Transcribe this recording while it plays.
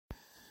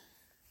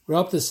We're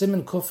up to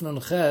Siman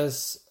Kufnun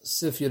Ches,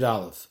 Sif Yud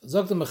Aleph.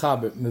 Zog the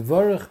Mechaber,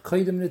 Mevorach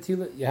Koydem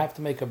Netila, you have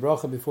to make a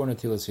bracha before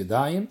Netilas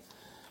Yadayim.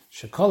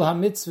 Shekol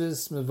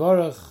ha-mitzvahs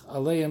Mevorach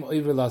Aleim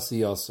Oiver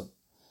Lasiyosam.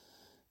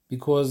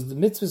 Because the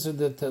mitzvahs,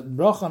 the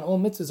bracha on all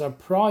mitzvahs are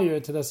prior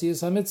to the Asiyas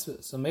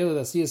ha-mitzvah. So Mele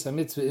the Asiyas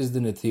ha-mitzvah is the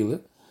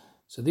Netila.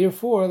 So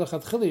therefore,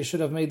 Lechatchila, you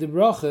should have made the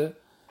bracha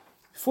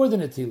before the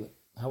Netila.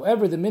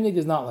 However, the minig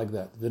is not like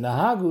that.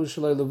 V'nahagu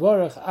shaloi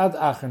levorach ad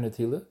acher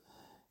Netila.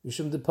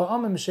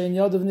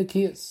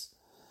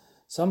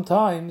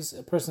 Sometimes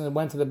a person that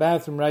went to the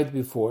bathroom right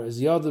before,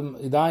 his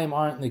yadayim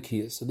aren't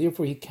nikiyas, so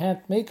therefore he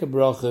can't make a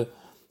bracha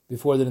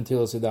before the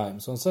netilas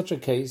yadayim. So in such a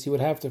case, he would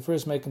have to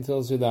first make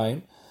netilas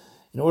yadayim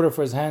in order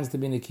for his hands to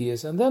be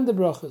nikiyas, and then the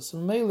bracha. So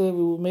we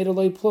made a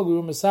light plug, we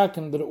were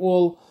masakin that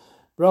all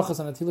brachas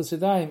on netilas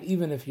yadayim,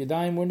 even if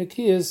yadayim were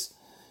nikiyas,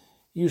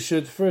 you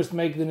should first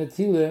make the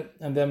netila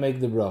and then make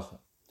the bracha.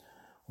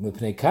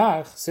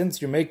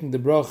 Since you're making the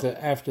bracha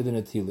after the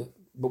netila,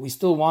 but we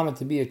still want it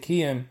to be a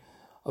kiyum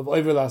of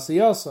Oiver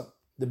Lasiyasa,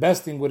 the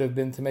best thing would have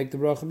been to make the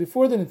bracha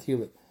before the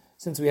Netila,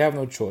 since we have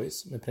no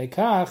choice. We'll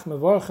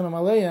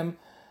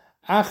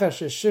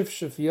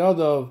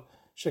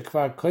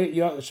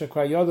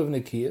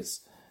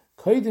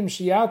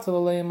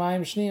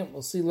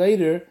see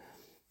later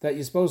that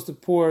you're supposed to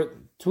pour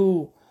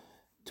two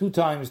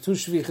times, two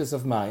shvichas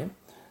of mayim.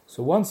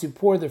 So once you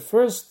pour the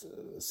first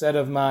set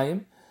of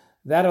mayim,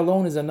 that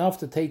alone is enough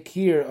to take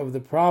care of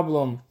the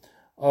problem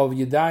of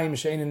Yadayim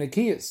Shein and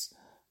Nikiyas.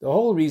 The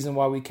whole reason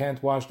why we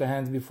can't wash the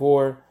hands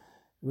before,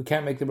 we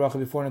can't make the bracha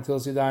before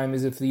Netilas Yadayim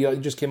is if you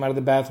just came out of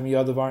the bathroom,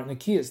 Yadav aren't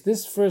Nikiyas.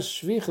 This first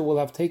Shvicha will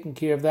have taken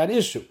care of that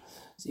issue.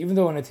 So even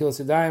though in Netilas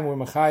Yadayim we're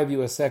Machayev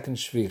you a second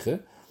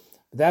Shvicha,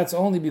 that's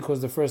only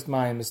because the first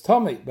Mayim is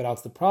Tomei. But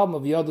it's the problem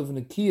of Yadav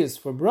Nikiyas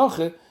for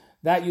bracha,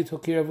 that you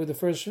took care of with the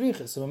first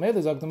Shvicha. So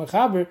Mamela Zog the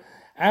Mechaber,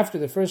 after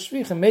the first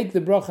Shvicha, make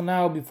the bracha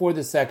now before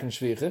the second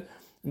Shvicha,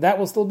 and that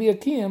will still be a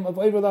kiyum of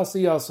Oiver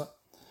Lasiyasa.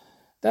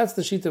 That's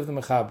the sheet of the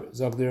Mechaber.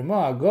 Zog the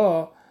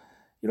Rama,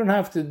 you don't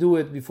have to do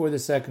it before the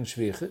second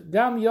shvicha.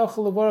 Gam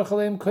yachal levarach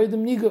aleim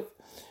koydem niguv.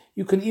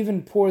 You can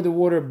even pour the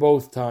water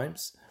both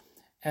times,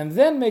 and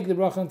then make the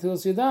bracha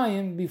netilas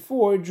yadayim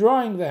before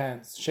drying the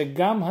hands.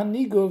 Shegam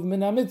haniguv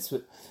min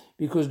ha-mitzvah,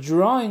 because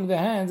drying the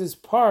hands is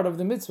part of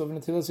the mitzvah of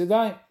netilas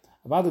yadayim.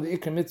 About the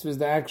ikar mitzvah is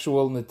the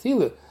actual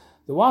netila,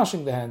 the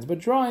washing the hands, but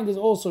drying is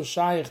also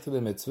shaykh to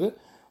the mitzvah.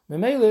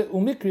 Memele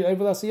umikri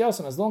oiver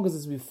lasiyasan. As long as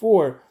it's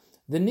before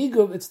the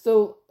niguv, it's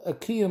still a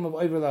kiyum of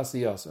Oiver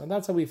Lasiyasa, and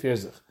that's how we fear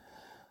zich.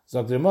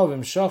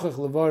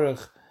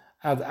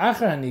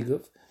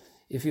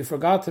 If you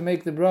forgot to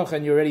make the bracha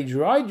and you already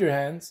dried your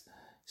hands,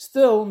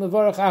 still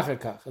mevarach acher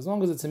kach. As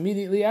long as it's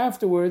immediately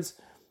afterwards,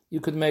 you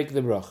could make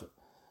the bracha.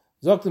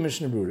 Zok the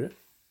Mishnah Berurah.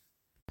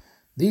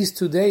 These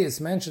 2 days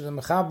mentioned in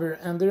Mechaber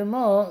and the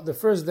Ramah. The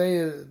first day,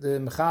 the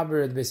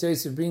Mechaber at Beis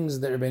Yosef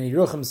brings that Rabbeinu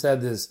Yerucham said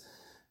this.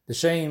 The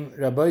Shem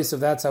Rabbi Yosef,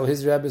 that's how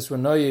his rabbis were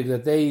noyig,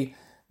 that they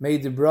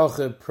made the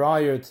bracha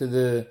prior to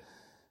the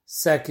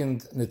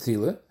second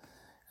netila. And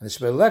the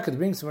Shebel Leket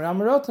brings from Ram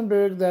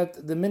Rottenberg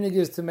that the minig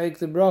is to make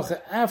the bracha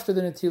after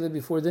the netila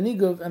before the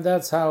niguv, and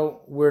that's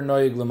how we're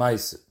noyig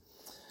l'maisa.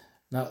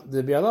 Now,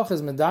 the Bialoch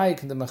is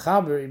medayik in the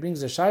Mechaber, he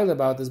brings a shaila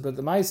about this, but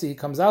the maisa, he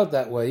comes out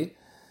that way,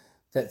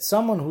 that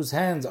someone whose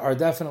hands are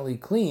definitely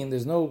clean,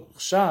 there's no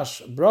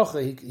chash,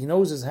 bracha, he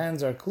knows his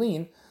hands are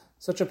clean,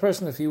 such a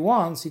person, if he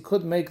wants, he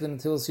could make the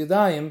netilas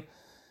yadayim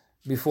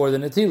before the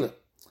netila.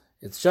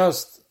 It's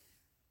just,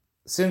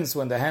 since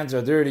when the hands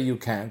are dirty, you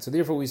can't. So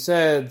therefore we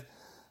said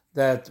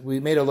that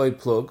we made a loy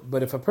plug,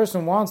 but if a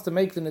person wants to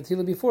make the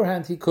netila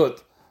beforehand, he could.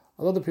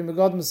 Although the Pri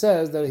Megadim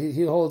says that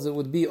he holds it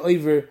would be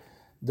over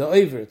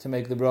to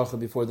make the bracha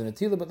before the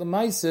netila, but the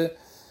maisa,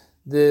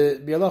 the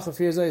Bialacha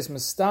fears is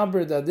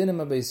Mestaber da dinim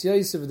abeis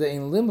Yosef da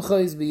in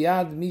limchais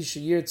biyad mi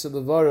sheyirtze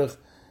levarach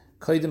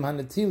koydem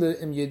hanetila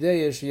im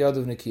yedeya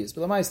sheyadav nekiyas.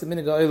 But the maisa, the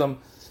minig ha'olam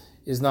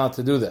is not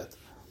to do that.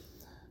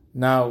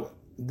 Now,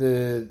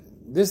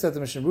 this that the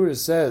Mishnah Berurah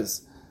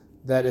says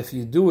that if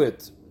you do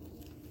it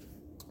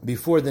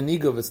before the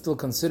niguv, it's still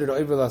considered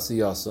Oiver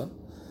Lasiyasa.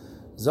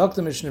 Zok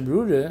the Mishnah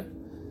Berurah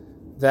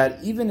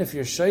that even if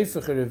your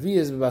shayfach or revi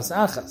is b'bas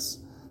achas,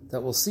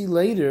 that we'll see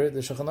later, the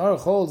Shulchan Aruch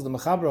holds, the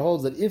Mechaber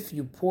holds that if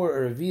you pour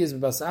a revi is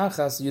b'bas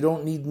achas, you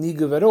don't need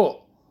niguv at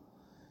all.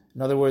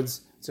 In other words,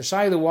 it's a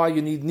shayla why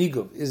you need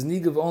niguv. Is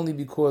niguv only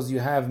because you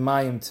have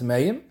mayim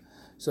tmeim?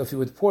 So if you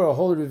would pour a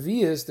whole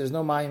revius, there's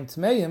no mayim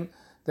tmeim,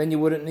 then you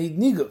wouldn't need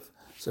niguv.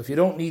 So if you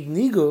don't need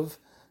niguv,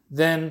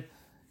 then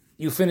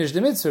you finish the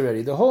mitzvah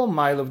already. The whole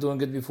mile of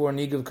doing it before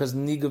niguv, because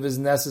niguv is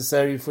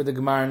necessary for the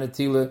gemara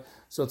netila,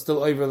 so it's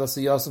still over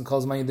l'siyas and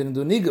calls man you didn't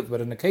do niguv.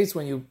 But in the case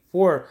when you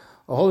pour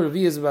a whole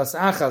reviyas bas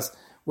achas,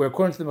 where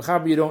according to the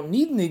Mechaber you don't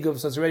need niguv,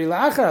 so it's already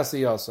la'achar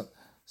asiyasan.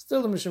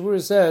 Still the Mishnah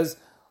Berurah says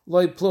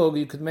loy plug,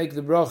 you could make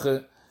the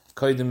bracha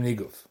koydem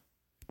niguv.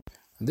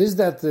 And this is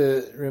that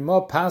the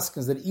Ramah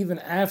paskins that even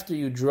after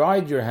you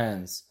dried your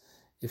hands,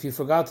 if you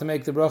forgot to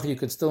make the bracha, you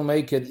could still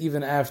make it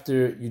even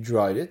after you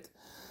dried it.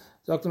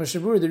 Dr.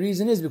 Mishnah Berurah, the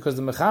reason is because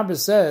the Mechaber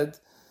said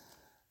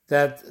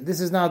that this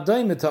is not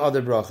daimit to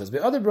other brachas. But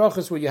other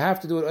brachas where you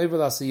have to do it over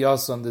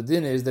l'asiyason, the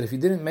din is that if you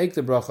didn't make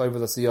the bracha over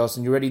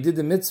l'asiyason, you already did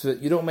the mitzvah,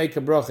 you don't make a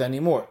bracha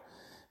anymore.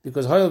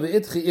 Because hoyel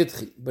ve'itchi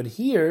itchi. But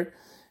here,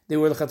 they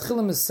were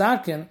l'chatchilim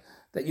misaken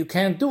that you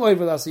can't do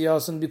over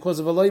l'asiyason because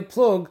of a loy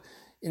plug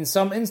in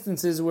some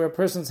instances where a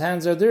person's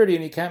hands are dirty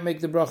and he can't make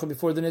the bracha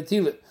before the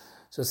netilah.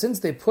 So since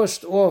they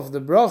pushed off the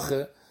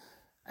bracha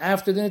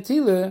after the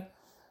netilah,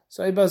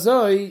 so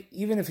ibazoi,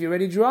 even if you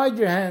already dried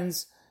your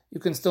hands, you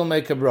can still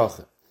make a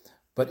bracha.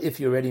 But if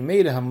you already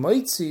made a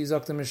hamoitzi,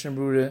 zok the Mishnah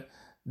Berurah,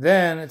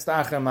 then it's the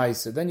achar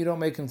ma'isa. Then you don't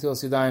make until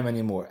sidayim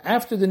anymore.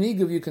 After the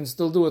nigav, you can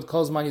still do it.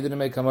 Kozman, you didn't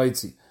make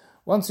hamoitzi.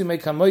 Once you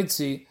make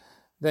hamoitzi,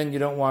 then you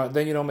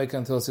don't make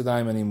until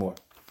sidayim anymore.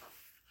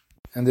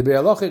 And the Be'er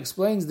Halacha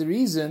explains the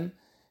reason.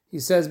 He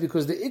says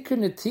because the ikr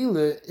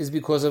netila is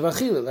because of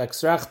achila, like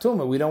srach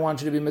tumah. We don't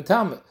want you to be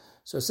metama.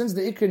 So since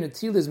the ikr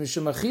netila is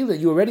mishum achila,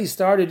 you already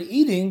started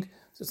eating,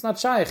 so it's not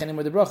shaykh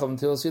anymore the bracha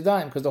until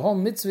sidayim, because the whole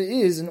mitzvah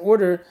is in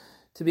order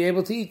to be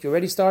able to eat. You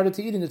already started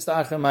to eat, and it's the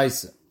achar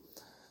ma'isa.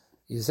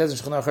 He says in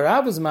Shulchan Aruch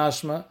Rabbah's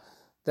mashma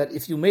that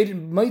if you made it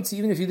mitzvah,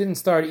 even if you didn't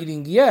start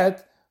eating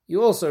yet,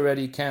 you also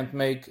already can't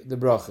make the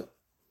bracha.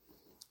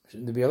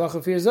 The Be'er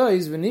Halacha fears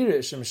is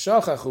v'nireh shem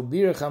shachach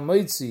u'birach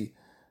ha'moitzi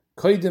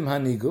koidem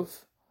haniguf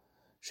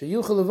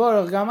sheyuchel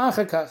levarach gam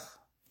achar kach.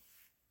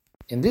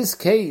 In this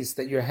case,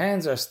 that your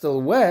hands are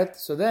still wet,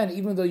 so then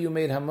even though you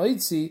made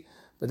hamoitzi,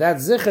 but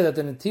that's zicher that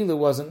the netilah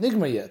wasn't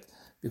nigma yet,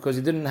 because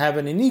you didn't have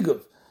any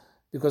niguv.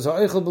 Because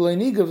ha'oichel b'loi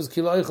niguv is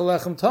kilo oichel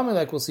lechem tamei,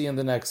 like we'll see in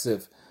the next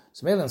sif.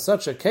 So in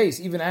such a case,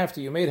 even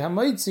after you made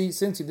hamoitzi,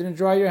 since you didn't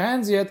dry your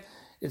hands yet,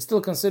 it's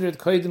still considered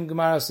koidim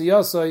gemara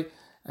siyasoi,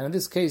 and in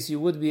this case you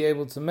would be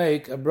able to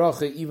make a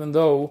bracha even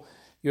though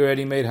you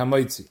already made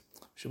hamoitzi.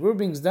 Shabur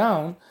brings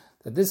down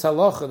that this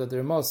halacha that the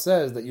Ramah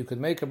says that you could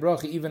make a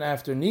bracha even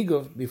after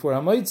niguv, before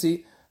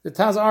hamoitzi, the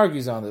Taz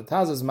argues on it. The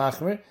Taz is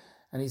machmer,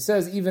 and he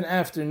says even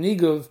after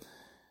niguv,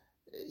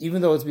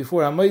 even though it's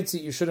before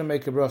hamoitzi, you shouldn't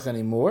make a bracha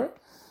anymore.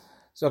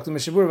 So Dr.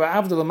 Mishabur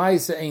va'avdel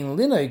ma'isa ein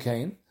linay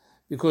kain,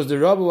 because the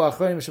Rabbu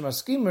Achronim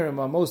Shemaskimer,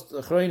 most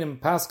Achronim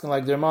paskin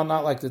like the Ramah,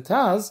 not like the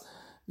Taz,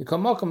 on the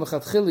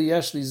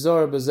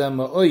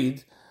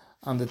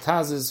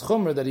Taz's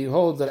chumr that he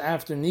holds that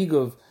after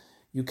niguv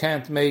you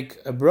can't make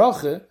a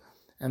bracha,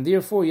 and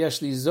therefore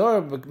yeshli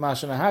zor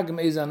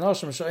b'mashanahagim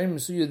ezanoshim shoim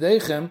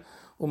suyudechem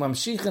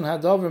umamshichen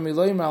hadavar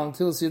miloymal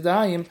until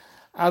sidayim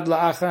ad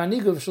la'achar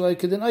niguv shloi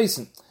kedin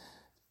oisen.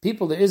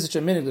 People, there is such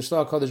a minute the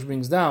Shloach Kodesh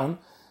brings down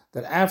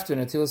that after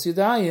Natil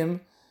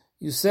Sidayim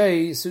you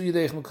say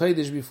suyudechem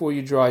kodesh before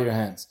you dry your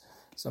hands.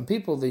 Some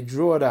people they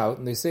draw it out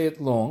and they say it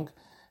long,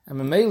 and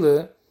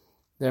memele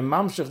they're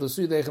mamshech the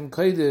suyudechem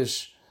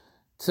kodesh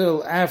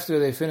till after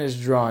they finish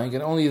drawing,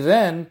 and only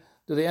then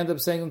do they end up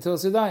saying until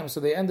Sidayim. So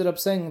they ended up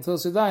saying until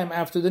Sidayim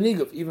after the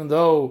niguv, even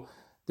though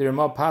there are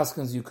more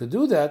paskins you could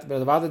do that,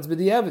 but about it's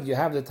b'di'evid, you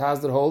have the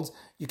Taz that holds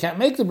you can't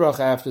make the bracha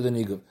after the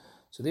niguv.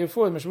 So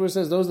therefore, the Mishmur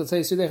says those that say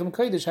suyudechem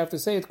kodesh have to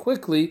say it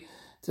quickly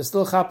to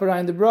still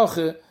chaperayim the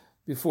bracha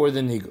before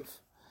the niguv.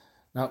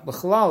 Now,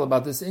 b'chalal,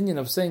 about this inyan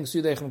of saying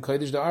suyudechem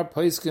kodesh, there are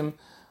poskim,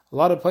 a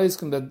lot of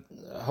poskim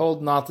that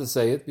hold not to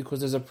say it, because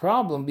there's a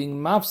problem being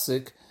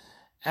mafsik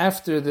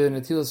after the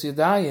netilas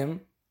yadayim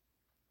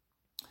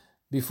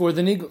before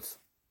the niguv.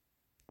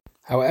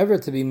 However,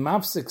 to be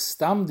mafsik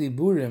stam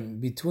diburim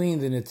between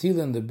the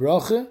netil and the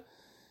bracha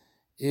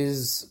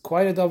is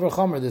quite a davar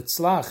chomer. The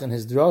tzlach in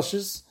his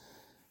droshes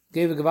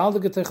gave a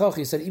gewaldige teichach.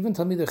 He said even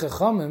talmidei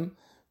chachamim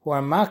who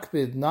are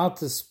makbid not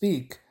to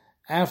speak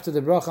after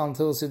the bracha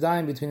until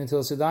sidayim, between the til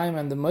sidayim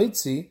and the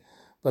moitzi,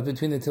 but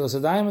between the til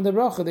sidayim and the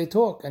bracha they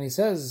talk. And he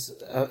says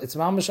it's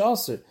mamish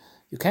aser.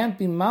 You can't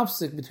be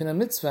mafsik between a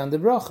mitzvah and the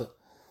bracha.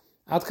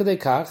 Ad kadei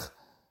kach,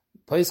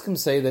 poskim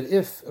say that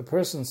if a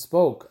person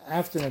spoke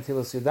after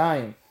netilas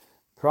yadayim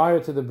prior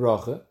to the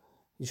bracha,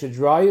 he should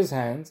dry his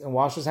hands and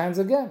wash his hands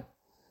again.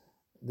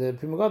 The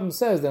Pri Megadim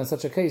says that in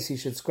such a case he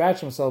should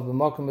scratch himself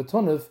b'makom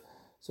betunif,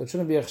 so it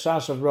shouldn't be a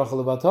chashash of bracha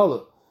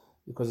levatala,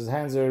 because his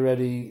hands are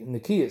already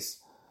nikiyas.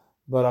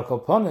 But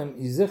akoponim,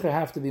 yizicher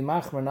have to be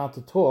machmer not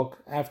to talk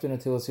after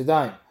netilas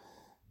yadayim.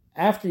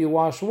 After you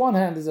wash one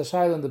hand is a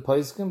shayla in the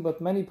poskim,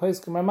 but many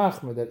poskim are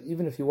machmer that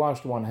even if you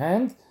washed one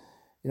hand,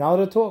 you're not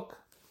allowed to talk.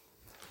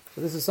 So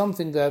this is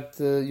something that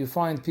you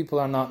find people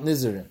are not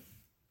nizer in.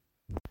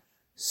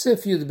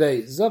 Sif Yud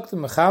Bey, Zok the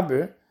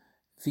Mechaber,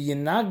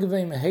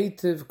 V'yinagveim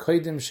heitiv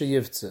koidim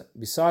sheyivtze.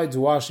 Besides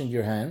washing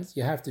your hands,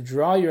 you have to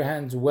dry your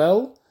hands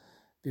well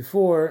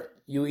before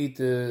you eat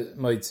the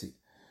moitzi.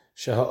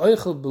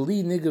 Sheha'oichel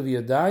b'li nigav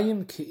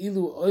yadayim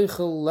ki'ilu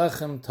oichel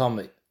lechem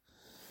tamei.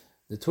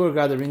 The Torah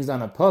Gada brings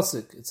down a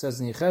pasuk. It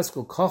says in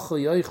Yecheskel, Kochel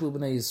yoichlu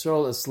b'nei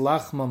Yisrael es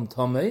lachmam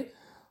tamei.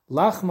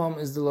 Lachmam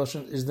is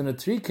the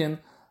netrikin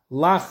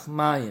lach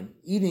mayim.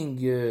 Eating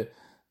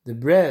the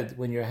bread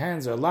when your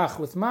hands are lach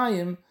with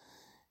mayim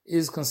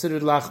is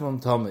considered lachmam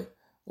tamei.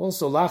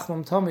 Also,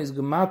 lachmam tamei is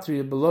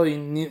gematria beloi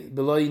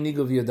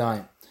niguv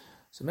yadayim.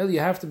 So maybe you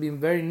have to be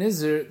very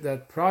nizer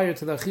that prior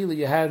to the achila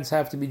your hands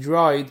have to be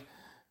dried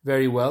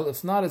very well.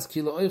 If not, it's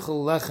kilo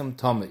oichel lechem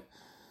tamei.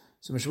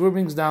 So Mishabur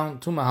brings down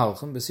two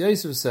mahalchim. B'si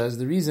Yosef says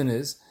the reason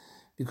is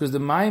because the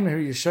mayim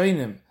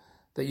yishayim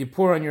that you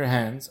pour on your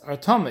hands are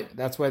tamei.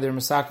 That's why they're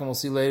masakim. We'll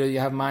see later you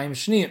have mayim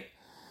shniyim.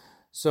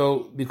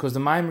 So because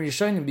the mayim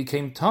yishayim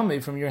became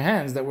tamei from your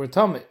hands that were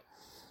tamei.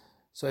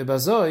 So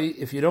ibazoi,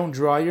 if you don't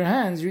dry your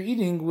hands, you're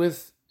eating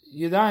with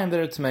yadayim that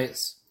are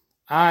tmeis.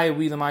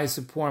 We the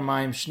ma'aseh pour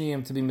mayim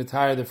shniyim to be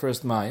mitayr the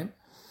first mayim.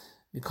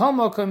 You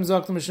have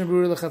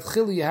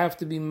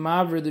to be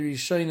maver the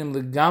rishonim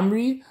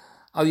legamri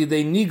al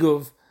yedei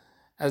niguv,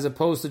 as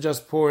opposed to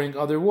just pouring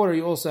other water.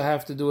 You also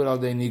have to do it al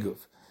yedei niguv.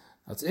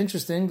 Now it's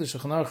interesting. The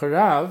Shulchan Aruch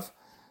Harav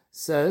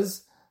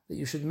says that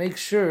you should make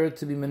sure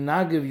to be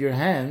menagiv your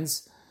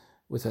hands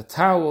with a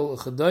towel, a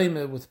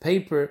chadayme, with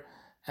paper,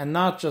 and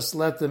not just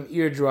let them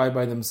ear dry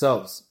by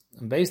themselves.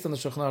 And based on the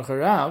Shulchan Aruch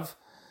Harav,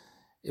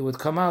 it would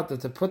come out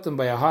that to put them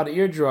by a hot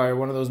ear dryer,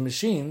 one of those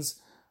machines,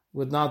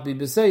 would not be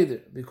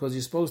beseder, because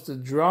you're supposed to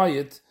dry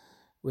it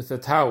with a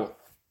towel.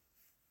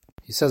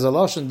 He says,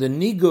 Aloshan, the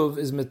niguv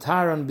is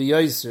metaran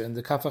b'yoyser, and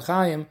the Kaf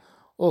HaChaim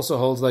also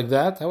holds like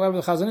that. However,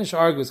 the Chazon Ish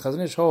argues,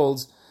 Chazon Ish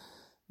holds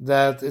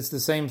that it's the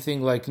same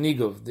thing like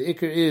niguv. The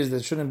ikr is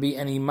that shouldn't be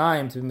any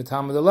mayim to be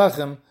metamad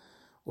alechem,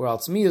 or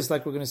altzmiyas,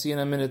 like we're going to see in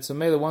a minute. So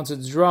mele, once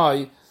it's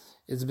dry,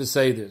 it's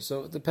beseder.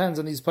 So it depends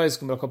on these places,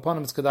 but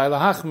kaponim it's kedai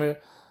lahachmir,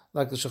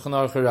 like the Shulchan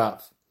Aruch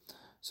Harav.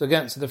 So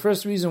again, so the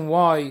first reason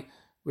why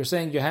we're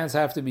saying your hands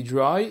have to be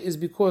dry is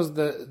because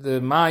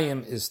the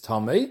mayim is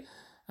tamei,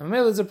 and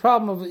maybe there's a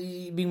problem of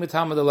being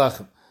metamad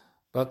alechem.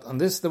 But on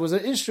this, there was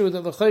an issue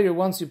that l'chayr,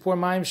 once you pour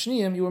mayim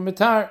shniyim, you were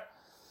metar.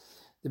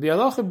 The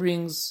Bialacha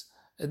brings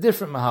a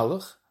different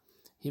mahalach.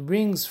 He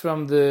brings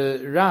from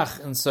the Rach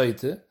and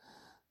Saite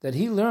that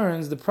he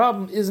learns the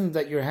problem isn't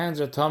that your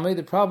hands are tamei.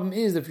 The problem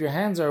is if your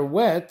hands are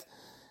wet,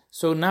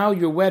 so now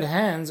your wet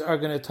hands are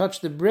going to touch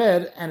the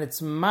bread, and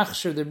it's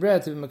machsher the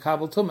bread to be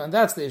mekabel tumah, and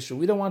that's the issue.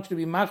 We don't want you to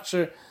be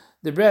machsher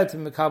the bread to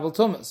be mekabel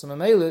tumah. So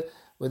mamele,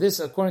 with this,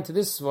 according to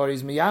this svar,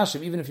 is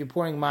miyashiv. Even if you're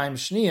pouring mayim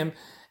shniyim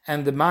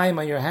and the mayim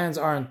on your hands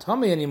aren't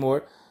tummy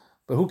anymore,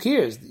 but who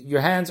cares?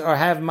 Your hands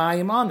have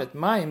mayim on it.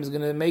 Mayim is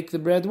going to make the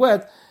bread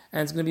wet,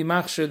 and it's going to be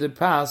machsher the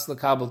pas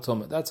lekabel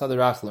tumah. That's how the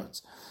Rach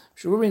learns.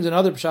 Shur brings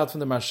another pshat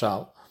from the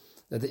Marshal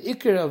that the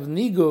ikr of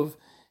niguv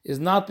is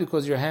not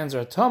because your hands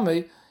are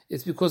tummy.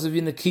 It's because of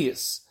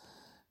yinakiyas.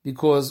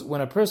 Because when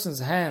a person's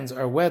hands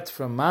are wet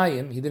from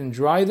mayim, he didn't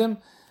dry them,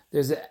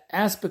 there's an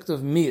aspect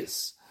of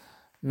miyas.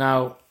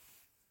 Now,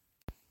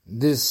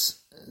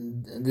 this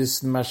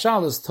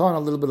mashal is torn a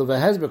little bit of a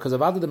hezber, because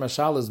avada the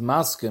mashal is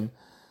maskim,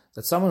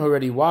 that someone who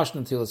already washed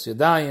until his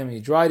yadayim, he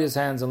dried his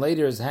hands, and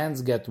later his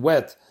hands get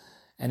wet,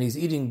 and he's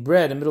eating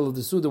bread in the middle of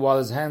the Suda while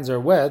his hands are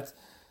wet,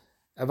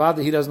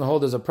 avada he doesn't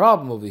hold there's a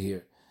problem over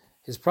here.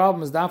 His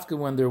problem is dafka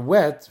when they're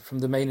wet from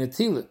the main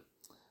netilah.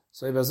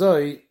 So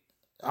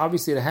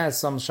obviously it has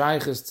some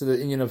shaykhs to the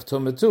inyan of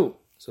tumah too.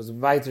 So it's a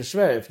weiter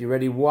shver. If you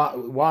already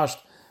washed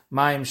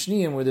mayim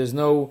shniyim where there's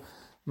no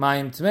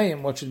mayim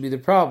tmeim, what should be the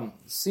problem?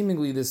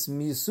 Seemingly this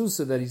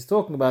miyasusa that he's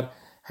talking about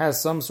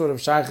has some sort of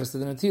shaykhs to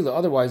the netila.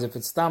 Otherwise, if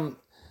it's stam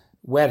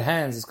wet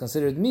hands is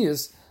considered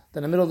miyas,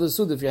 then in the middle of the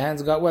suda, if your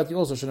hands got wet, you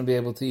also shouldn't be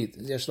able to eat.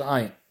 Yesh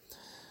la'ayin.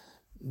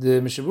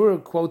 The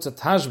Mishabura quotes a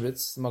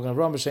Tashbitz, the Magen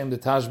Avraham B'Shem the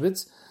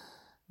Tashbitz,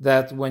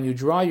 that when you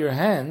dry your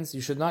hands, you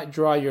should not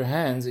dry your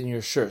hands in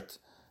your shirt,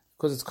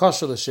 because it's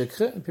kosher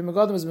l'shikche, and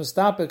Pimagadim is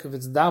mistapik if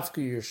it's dafka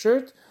your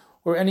shirt,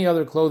 or any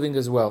other clothing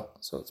as well.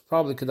 So it's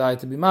probably kedai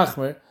to be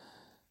machmer,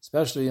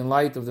 especially in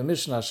light of the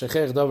Mishnah,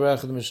 shechech davar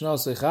echad Mishnah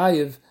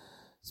sechayiv,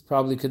 it's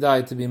probably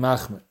kedai to be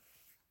machmer.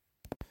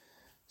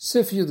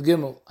 Sif Yud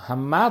Gimel,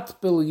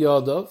 hamat bil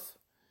yodov,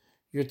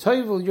 your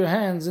toivel your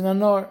hands in a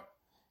nor,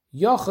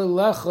 yochel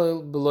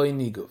lechel beloy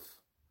niguf.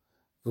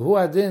 V'hu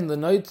adin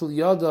l'noitel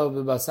yodav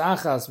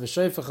b'basachas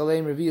v'shoifach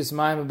aleim revius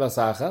mayim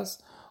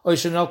b'basachas, or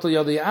shenotel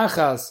yodav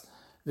achas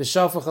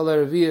v'shofach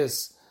aleim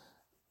revius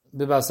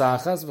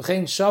b'basachas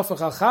v'chein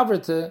shofach al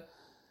chaverte,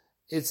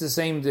 it's the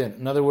same din.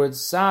 In other words,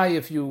 say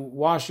if you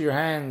wash your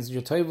hands,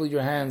 you toivel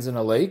your hands in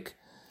a lake,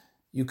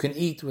 you can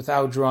eat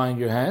without drying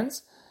your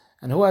hands.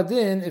 And hu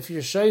adin, if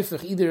you're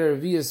shoifach either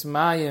revius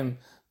mayim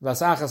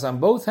b'basachas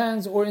on both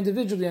hands, or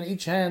individually on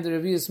each hand the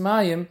revius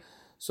mayim,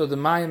 so the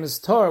mayim is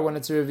tor when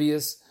it's a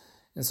revius.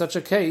 In such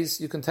a case,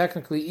 you can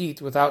technically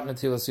eat without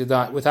natilas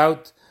yadayim,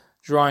 without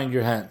drying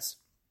your hands.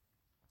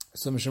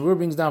 So Mishnah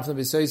brings down from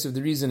the Beis, the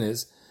reason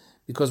is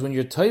because when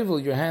you're toivel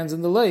your hands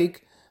in the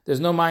lake, there's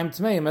no mayim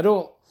tmeim at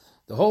all.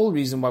 The whole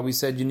reason why we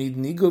said you need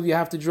niguv, you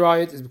have to dry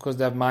it, is because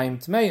they have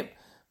mayim tmeim.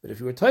 But if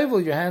you were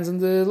toivel your hands in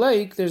the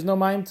lake, there's no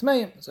mayim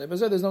tmeim. So if I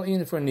said there's no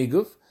in for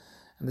niguv.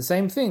 And the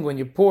same thing, when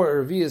you pour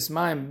a revius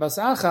mayim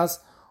basachas,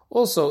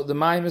 also the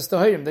mayim is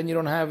tahirim. Then you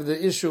don't have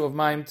the issue of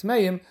mayim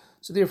tmeim,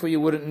 so therefore you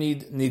wouldn't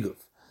need niguv.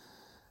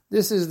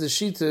 This is the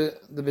shita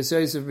the Beis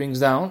Yosef brings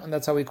down, and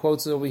that's how he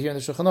quotes it over here in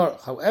the Shulchan Aruch.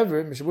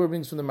 However, Mishabur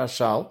brings from the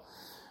Marshal.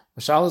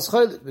 Marshal is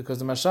chaylik, because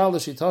the Marshal, the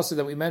shitasi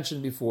that we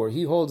mentioned before,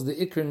 he holds the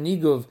ikr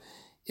niguv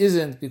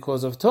isn't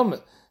because of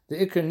tumah.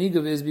 The ikr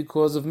niguv is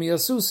because of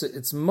miyasusa.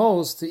 It's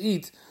most to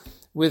eat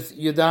with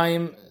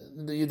yadayim,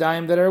 the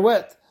yadayim that are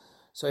wet.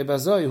 So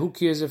Ibazoi, who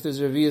cares if there's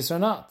revius or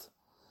not?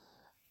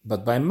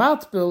 But by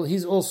matpil,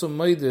 he's also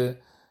moide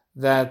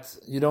that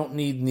you don't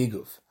need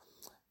niguv,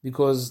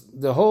 because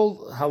the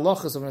whole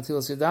halachas of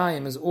netilas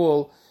yadayim is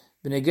all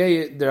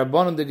b'negei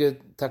derabbanon de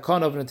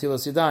takana of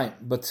netilas yadayim.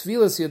 But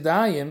tfilas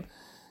yadayim,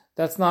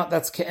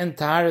 that's ke'en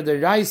tahara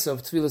deraisa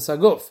of tfilas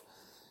haguf.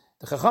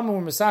 The chachamim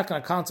were misaken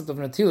a concept of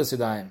netilas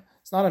yadayim.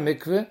 It's not a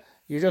mikveh.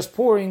 You're just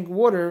pouring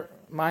water,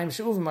 ma'im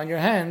she'uvim, on your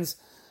hands.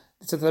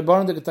 It's a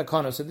derabbanon de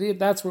takana. So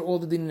that's where all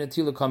the din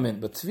netila come in.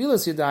 But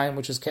tfilas yadayim,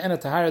 which is ke'en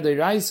tahara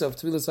deraisa of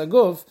tfilas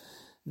haguf,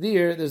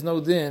 there's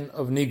no din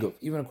of niguv,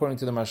 even according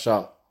to the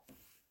Mashal.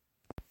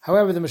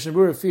 However, the Mishnah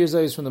Berurah fears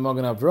is from the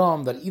Magen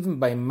Avraham that even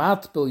by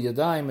matpil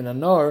yadayim in a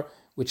nor,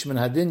 which min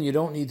hadin you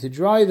don't need to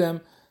dry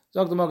them,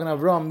 Zog the Magen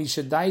Avraham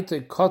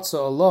mishadaita kotza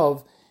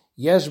olav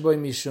yesh boy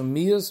mishum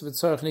miyus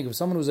v'tzarech niguv.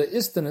 Someone who's a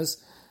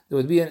istanis, there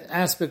would be an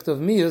aspect of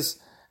miyus,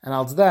 and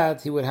after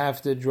that he would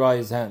have to dry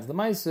his hands. The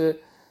Maisa,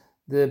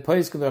 the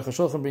Paiskin, the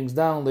Chashulchan brings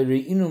down the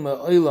re'inu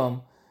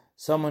me'olam.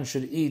 Someone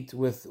should eat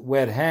with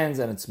wet hands,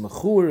 and it's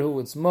mechur who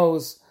it's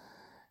mos,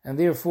 and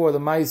therefore the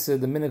Maisa,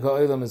 the minika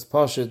olam is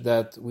pashut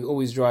that we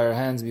always dry our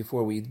hands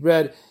before we eat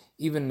bread,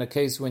 even in a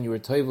case when you were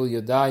toivel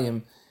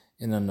yadayim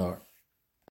in a nor.